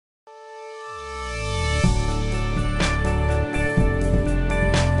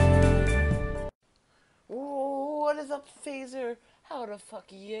up, Phazer? How the fuck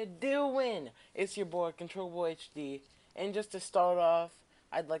you doing? It's your boy, ControllableHD. And just to start off,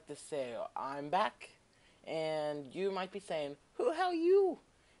 I'd like to say I'm back. And you might be saying, who the hell you?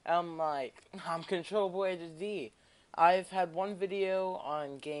 I'm like, I'm ControllableHD. I've had one video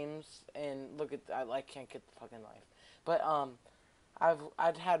on games, and look at, I can't get the fucking life. But,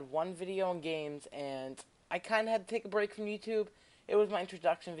 I'd had one video on games, and I kind of had to take a break from YouTube. It was my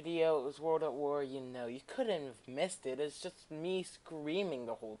introduction video. It was World at War. You couldn't have missed it. It's just me screaming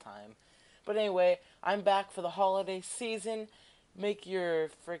the whole time. But anyway, I'm back for the holiday season. Make your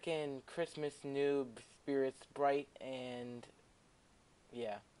freaking Christmas noob spirits bright, and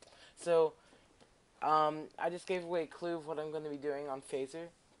yeah. So, I just gave away a clue of what I'm going to be doing on Phazer.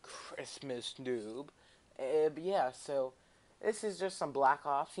 Christmas noob. But yeah, so this is just some Black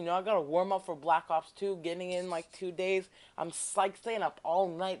Ops. I got to warm up for Black Ops 2, getting in like 2 days. I'm psyched, staying up all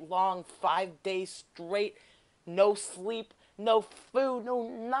night long, 5 days straight, no sleep, no food, no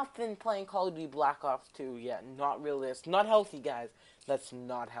nothing, playing Call of Duty Black Ops 2. Yeah, not realistic, not healthy, guys. That's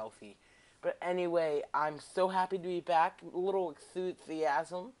not healthy. But anyway, I'm so happy to be back. A little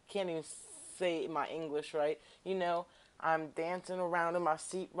enthusiasm. Can't even say my English right. I'm dancing around in my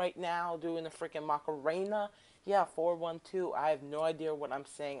seat right now, doing the freaking Macarena. Yeah, 412. I have no idea what I'm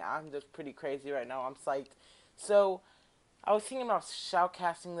saying. I'm just pretty crazy right now. I'm psyched. So, I was thinking about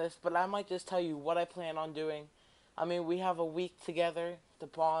shoutcasting this, but I might just tell you what I plan on doing. I mean, we have a week together to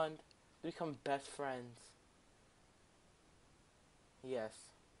bond, to become best friends. Yes.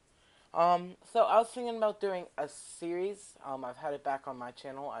 So I was thinking about doing a series. I've had it back on my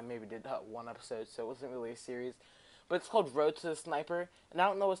channel. I maybe did one episode, so it wasn't really a series. But it's called Road to the Sniper. And I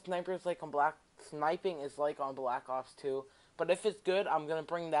don't know what sniper is like on sniping is like on Black Ops 2. But if it's good, I'm gonna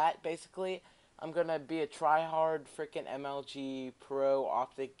bring that basically. I'm gonna be a try-hard freaking MLG pro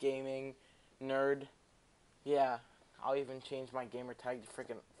optic gaming nerd. Yeah. I'll even change my gamer tag to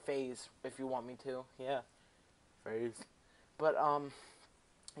freaking Phase if you want me to. Yeah. Phase. But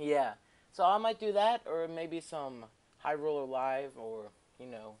yeah. So I might do that, or maybe some High Roller Live, or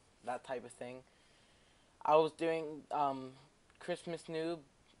that type of thing. I was doing Christmas Noob,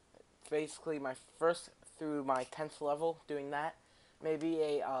 basically my first through my 10th level, doing that.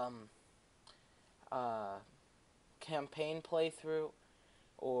 Maybe a campaign playthrough,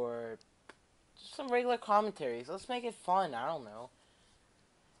 or just some regular commentaries. Let's make it fun. I don't know.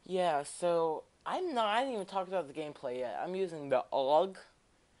 Yeah. So I didn't even talk about the gameplay yet. I'm using the AUG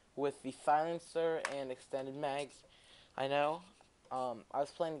with the silencer and extended mags. I know. I was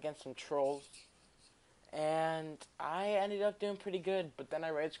playing against some trolls, and I ended up doing pretty good, but then I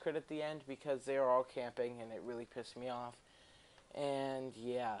rage quit at the end because they were all camping, and it really pissed me off. And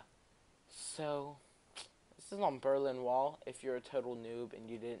yeah, so this is on Berlin Wall, if you're a total noob and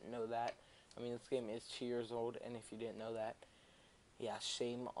you didn't know that. I mean, this game is 2 years old, and if you didn't know that, yeah,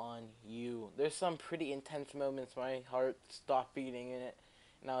 shame on you. There's some pretty intense moments my heart stopped beating in it,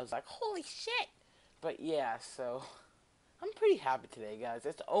 and I was like, holy shit! But yeah, so I'm pretty happy today, guys.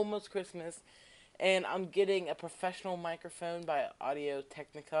 It's almost Christmas, and I'm getting a professional microphone by Audio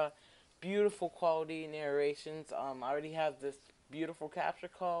Technica. Beautiful quality narrations. I already have this beautiful capture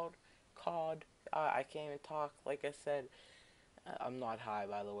called. I can't even talk. Like I said, I'm not high,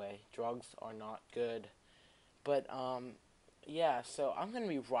 by the way. Drugs are not good. But yeah. So I'm gonna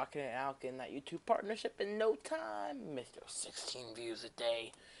be rocking it out, getting that YouTube partnership in no time, Mr. 16 views a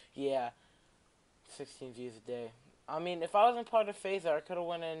day. Yeah, 16 views a day. I mean, if I wasn't part of Phazer, I could have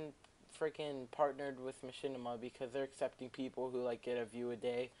went and freaking partnered with Machinima, because they're accepting people who like get a view a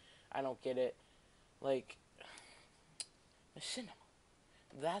day. I don't get it. Like, Machinima.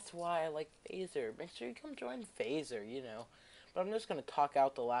 That's why I like Phazer. Make sure you come join Phazer. But I'm just gonna talk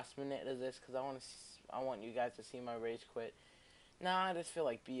out the last minute of this because I want you guys to see my rage quit. Nah, I just feel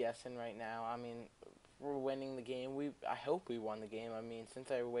like BSing right now. I mean, we're winning the game. I hope we won the game. I mean, since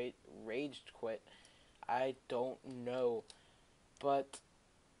I raged quit, I don't know. But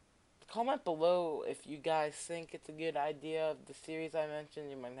comment below if you guys think it's a good idea of the series I mentioned.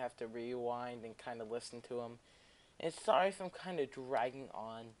 You might have to rewind and kind of listen to them. And sorry if I'm kind of dragging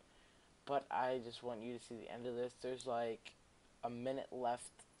on, but I just want you to see the end of this. There's like a minute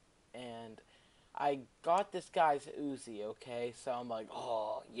left, and I got this guy's Uzi, okay? So I'm like,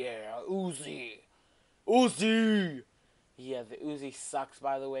 oh, yeah, Uzi. Uzi! Yeah, the Uzi sucks,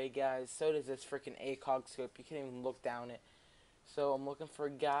 by the way, guys. So does this freaking ACOG scope. You can't even look down it. So I'm looking for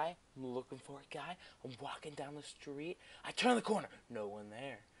a guy. I'm walking down the street. I turn the corner. No one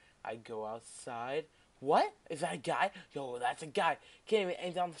there. I go outside. What? Is that a guy? Yo, that's a guy. Can't even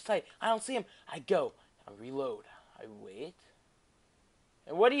aim down the sight. I don't see him. I go. I reload. I wait.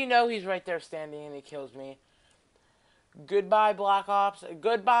 And what do you know? He's right there standing, and he kills me. Goodbye, Black Ops.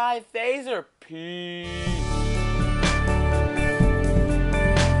 Goodbye, Phazer. Peace.